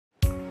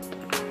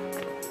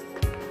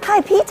Hi,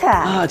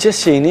 Peter.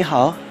 Jessie, 你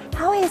好.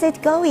 How is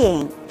it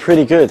going?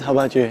 Pretty good. How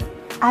about you?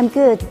 I'm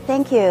good,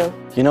 thank you.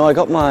 You know, I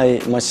got my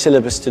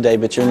syllabus today,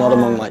 but you're not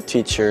among my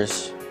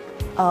teachers.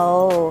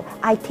 Oh,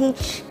 I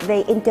teach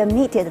the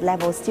intermediate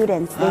level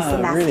students this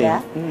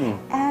semester. Really?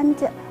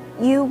 And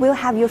you will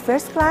have your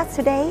first class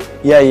today?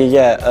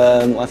 Yeah.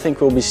 I think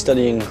we'll be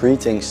studying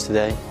greetings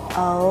today.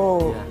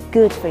 Oh,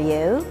 good for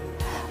you.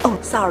 Oh,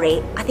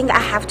 sorry, I think I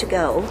have to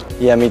go.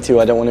 Yeah, me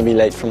too. I don't want to be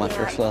late for my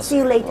first class. See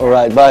you later. All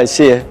right, bye.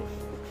 See you.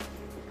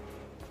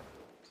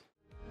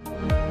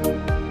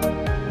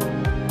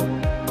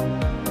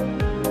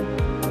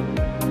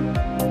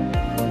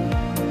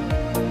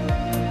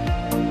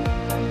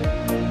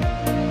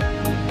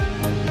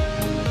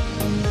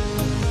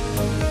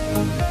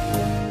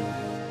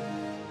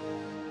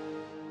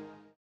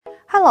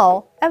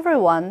 Hello,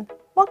 everyone.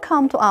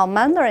 Welcome to our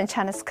Mandarin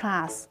Chinese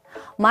class.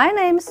 My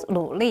name is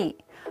Lu Li.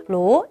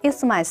 Lu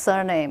is my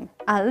surname,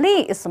 and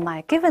Li is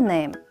my given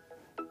name.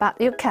 But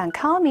you can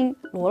call me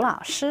Lu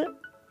老师.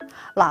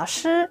 老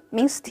师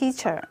means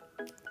teacher.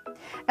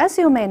 As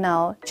you may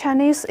know,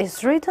 Chinese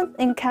is written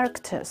in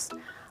characters.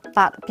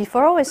 But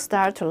before we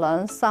start to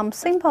learn some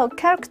simple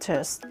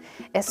characters,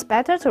 it's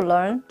better to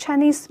learn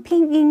Chinese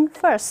pinyin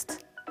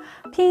first.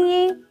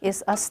 Pinyin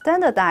is a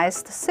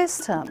standardized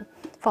system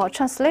for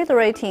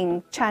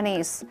transliterating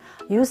Chinese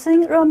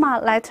using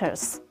Roman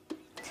letters.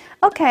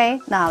 Okay,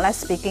 now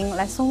let's begin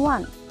lesson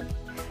 1.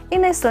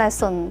 In this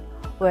lesson,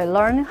 we'll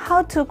learn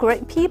how to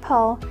greet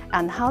people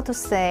and how to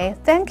say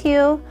thank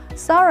you,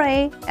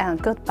 sorry,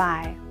 and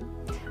goodbye.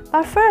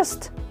 But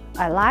first,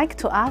 I'd like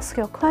to ask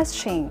you a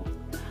question.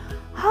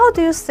 How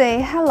do you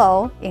say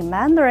hello in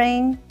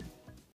Mandarin?